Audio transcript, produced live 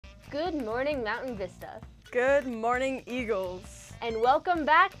Good morning, Mountain Vista. Good morning, Eagles. And welcome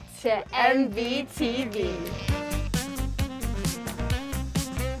back to Mvtv.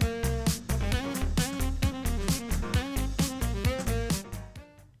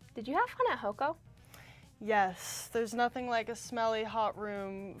 Did you have fun at Hoko? Yes, there's nothing like a smelly hot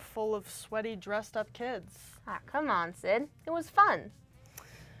room full of sweaty, dressed-up kids. Ah, come on, Sid. It was fun.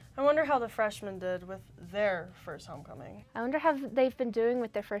 I wonder how the freshmen did with their first homecoming. I wonder how they've been doing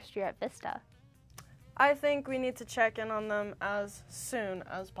with their first year at Vista. I think we need to check in on them as soon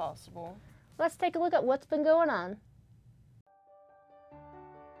as possible. Let's take a look at what's been going on.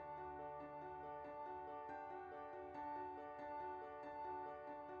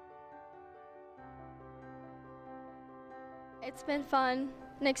 It's been fun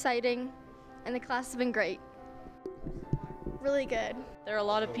and exciting, and the class has been great. Really good. There are a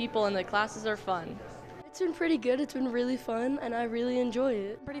lot of people and the classes are fun. It's been pretty good. It's been really fun, and I really enjoy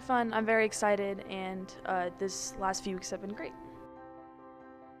it. Pretty fun. I'm very excited, and this last few weeks have been great.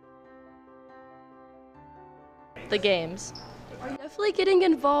 The games. I'm definitely getting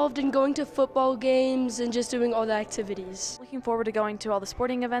involved in going to football games and just doing all the activities. Looking forward to going to all the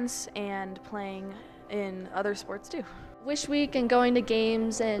sporting events and playing in other sports too. Wish week and going to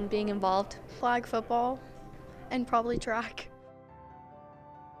games and being involved. Flag football and probably track.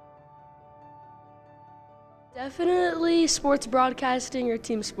 Definitely sports broadcasting or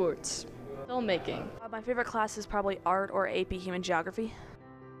team sports. Filmmaking. My favorite class is probably art or AP Human Geography.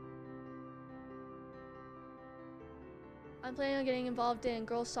 I'm planning on getting involved in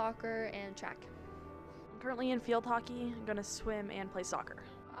girls soccer and track. I'm currently in field hockey. I'm going to swim and play soccer.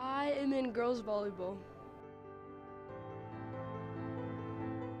 I am in girls volleyball.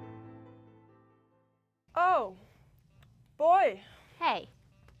 Oh, boy. Hey,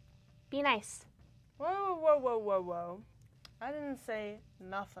 be nice. Whoa, whoa, whoa, whoa, whoa. I didn't say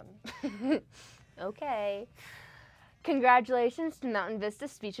nothing. Okay. Congratulations to Mountain Vista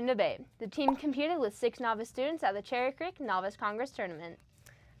Speech and Debate. The team competed with 6 novice students at the Cherry Creek Novice Congress Tournament.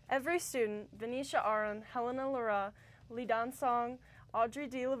 Every student, Venetia Aron, Helena Lara, Lidan Song, Audrey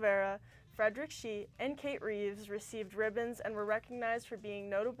De Oliveira, Frederick Sheet, and Kate Reeves received ribbons and were recognized for being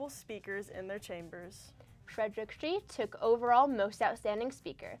notable speakers in their chambers. Frederick Street took overall Most Outstanding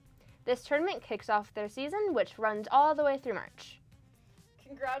Speaker. This tournament kicks off their season, which runs all the way through March.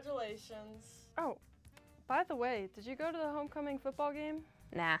 Congratulations. Oh, by the way, did you go to the homecoming football game?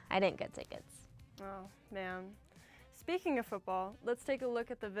 Nah, I didn't get tickets. Oh, man. Speaking of football, let's take a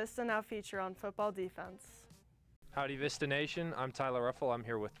look at the Vista Now feature on football defense. Howdy Vista Nation, I'm Tyler Ruffle. I'm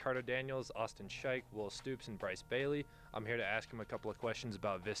here with Carter Daniels, Austin Scheich, Will Stoops, and Bryce Bailey. I'm here to ask him a couple of questions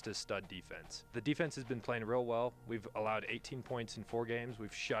about Vista's stud defense. The defense has been playing real well. We've allowed 18 points in 4 games.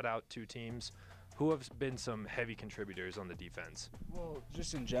 We've shut out 2 teams. Who have been some heavy contributors on the defense? Well,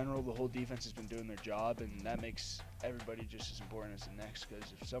 just in general, the whole defense has been doing their job, and that makes everybody just as important as the next,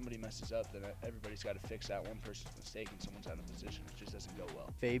 because if somebody messes up, then everybody's got to fix that one person's mistake and someone's out of position. It just doesn't go well.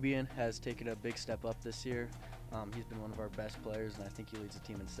 Fabian has taken a big step up this year. He's been one of our best players, and I think he leads the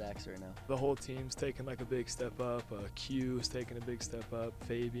team in sacks right now. The whole team's taken like a big step up. Q's taken a big step up.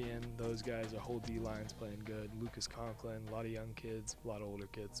 Fabian, those guys, our whole D-line's playing good. Lucas Conklin, a lot of young kids, a lot of older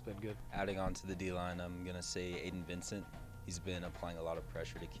kids, been good. Adding on to the D-line, I'm going to say Aiden Vincent. He's been applying a lot of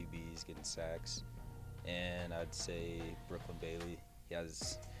pressure to QBs, getting sacks. And I'd say Brooklyn Bailey. He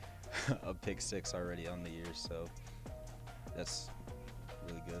has a pick 6 already on the year, so that's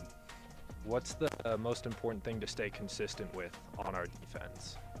really good. What's the most important thing to stay consistent with on our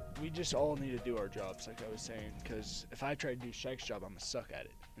defense? We just all need to do our jobs, like I was saying, because if I try to do Sheikh's job, I'm going to suck at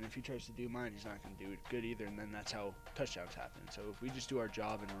it. And if he tries to do mine, he's not going to do it good either, and then that's how touchdowns happen. So if we just do our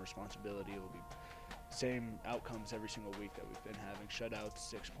job and our responsibility, it will be same outcomes every single week that we've been having. Shutouts,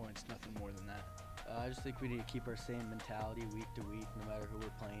 6 points, nothing more than that. I just think we need to keep our same mentality week to week. No matter who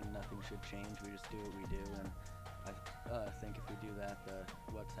we're playing, nothing should change. We just do what we do, and I think if we do that,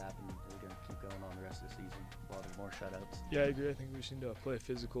 what's happened is going to keep going on the rest of the season. A lot of more shutouts. Yeah, I agree. I think we should play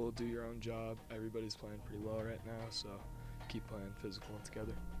physical, do your own job. Everybody's playing pretty well right now, so keep playing physical and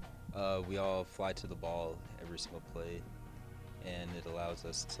together. We all fly to the ball every single play, and it allows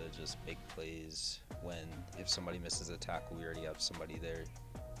us to just make plays when if somebody misses a tackle, we already have somebody there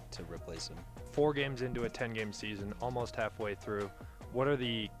to replace him. 4 games into a 10-game season, almost halfway through. What are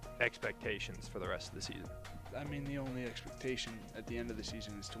the expectations for the rest of the season? I mean, the only expectation at the end of the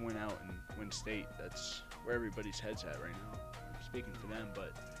season is to win out and win state. That's where everybody's head's at right now. I'm speaking for them,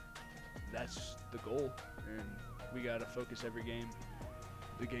 but that's the goal, and we got to focus every game.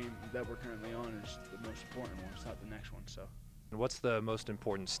 The game that we're currently on is the most important one. It's not the next one. So, what's the most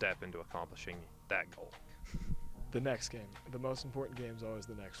important step into accomplishing that goal? the next game. The most important game is always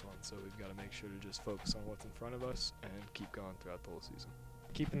the next one, so we've got to make sure to just focus on what's in front of us and keep going throughout the whole season.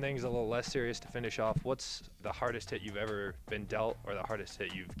 Keeping things a little less serious to finish off, what's the hardest hit you've ever been dealt or the hardest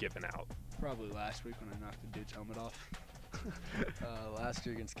hit you've given out? Probably last week when I knocked the dude's helmet off. Last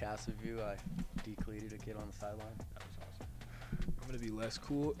year against Castleview, I decleated a kid on the sideline. That was awesome. I'm going to be less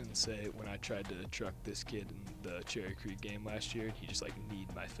cool and say when I tried to truck this kid in the Cherry Creek game last year, he just like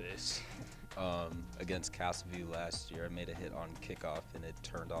kneed my face. Against Castleview last year, I made a hit on kickoff and it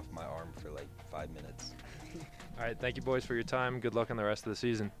turned off my arm for like 5 minutes. All right, thank you boys for your time. Good luck on the rest of the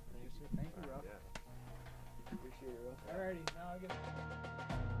season. Thank you, Ruff. Yeah. Appreciate it, Ruff. Alrighty, now I get.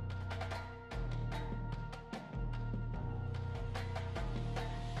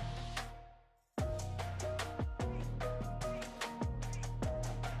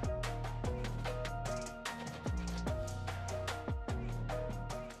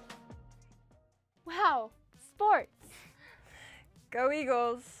 Wow, sports. Go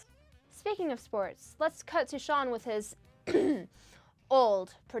Eagles! Speaking of sports, let's cut to Sean with his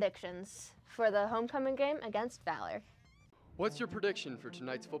old predictions for the homecoming game against Valor. What's your prediction for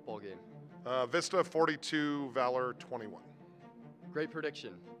tonight's football game? Vista 42, Valor 21. Great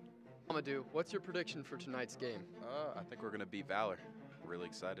prediction. Amadou, what's your prediction for tonight's game? I think we're going to beat Valor. Really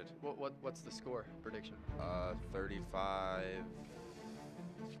excited. What's the score prediction? 35-14.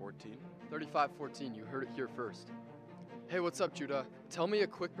 35-14, you heard it here first. Hey, what's up, Judah? Tell me a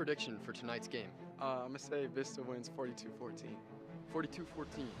quick prediction for tonight's game. I'm going to say Vista wins 42-14. 42-14.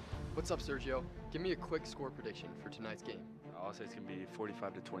 What's up, Sergio? Give me a quick score prediction for tonight's game. I'll say it's going to be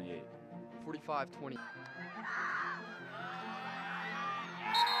 45-28. 45-20.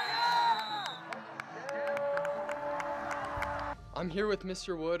 I'm here with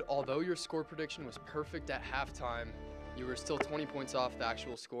Mr. Wood. Although your score prediction was perfect at halftime, you were still 20 points off the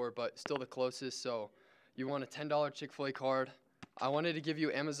actual score, but still the closest, so you won a $10 Chick-fil-A card. I wanted to give you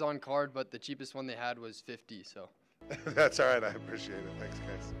an Amazon card, but the cheapest one they had was $50, so. That's all right, I appreciate it. Thanks,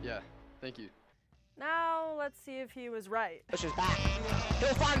 guys. Yeah, thank you. Now, let's see if he was right. Pushes back.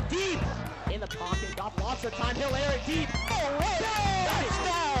 He'll find deep in the pocket. Got lots of time. He'll air it deep. Oh, wait!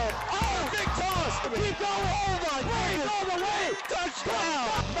 Touchdown! Oh, big toss! Keep going! Oh, my goodness! All the way! Touchdown!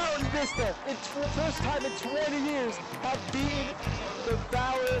 Mountain Vista, first time in 20 years, have beaten the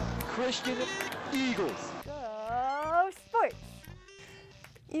Valor Christian Eagles. Go sports!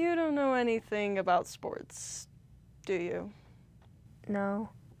 You don't know anything about sports, do you? No.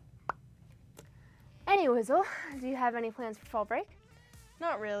 Any Wizzle, do you have any plans for fall break?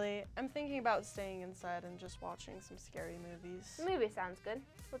 Not really. I'm thinking about staying inside and just watching some scary movies. Movie sounds good.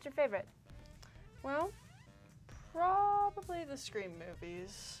 What's your favorite? Well, probably the Scream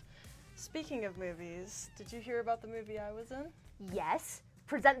movies. Speaking of movies, did you hear about the movie I was in? Yes.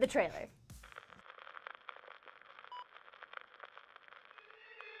 Present the trailer.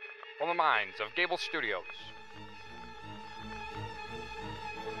 From the minds of Gable Studios.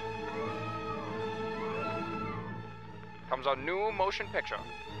 Comes a new motion picture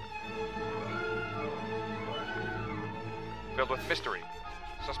filled with mystery,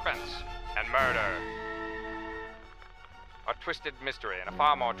 suspense, and murder. A twisted mystery and a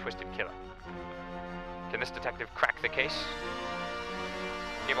far more twisted killer. Can this detective crack the case?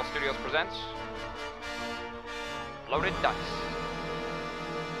 Gable Studios presents Loaded Dice.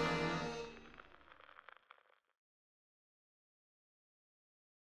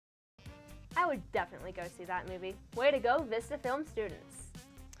 I would definitely go see that movie. Way to go, Vista Film students.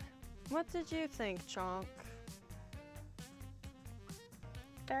 What did you think, Chonk?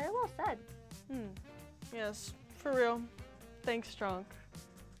 Very well said. Yes, for real. Thanks, Chonk.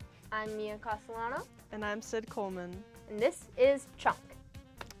 I'm Mia Castellano. And I'm Sid Coleman. And this is Chunk.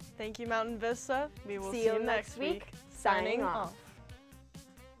 Thank you, Mountain Vista. We will see you you next week. Signing off.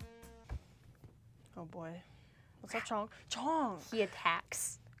 Oh boy. What's up, Chonk? Chonk! He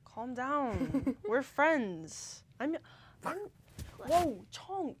attacks. Calm down. We're friends. Whoa,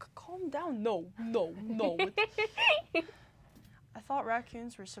 Chonk, calm down. No. I thought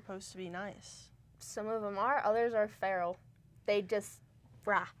raccoons were supposed to be nice. Some of them are, others are feral. They just,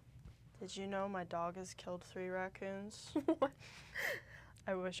 brah. Did you know my dog has killed 3 raccoons? What?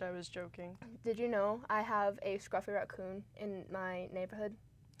 I wish I was joking. Did you know I have a scruffy raccoon in my neighborhood?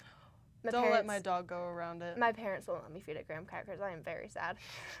 Don't let my dog go around it. My parents won't let me feed it graham crackers. I am very sad.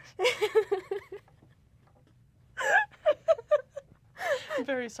 I'm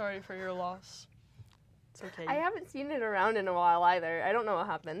very sorry for your loss. It's okay. I haven't seen it around in a while either. I don't know what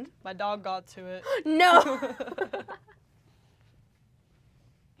happened. My dog got to it. No!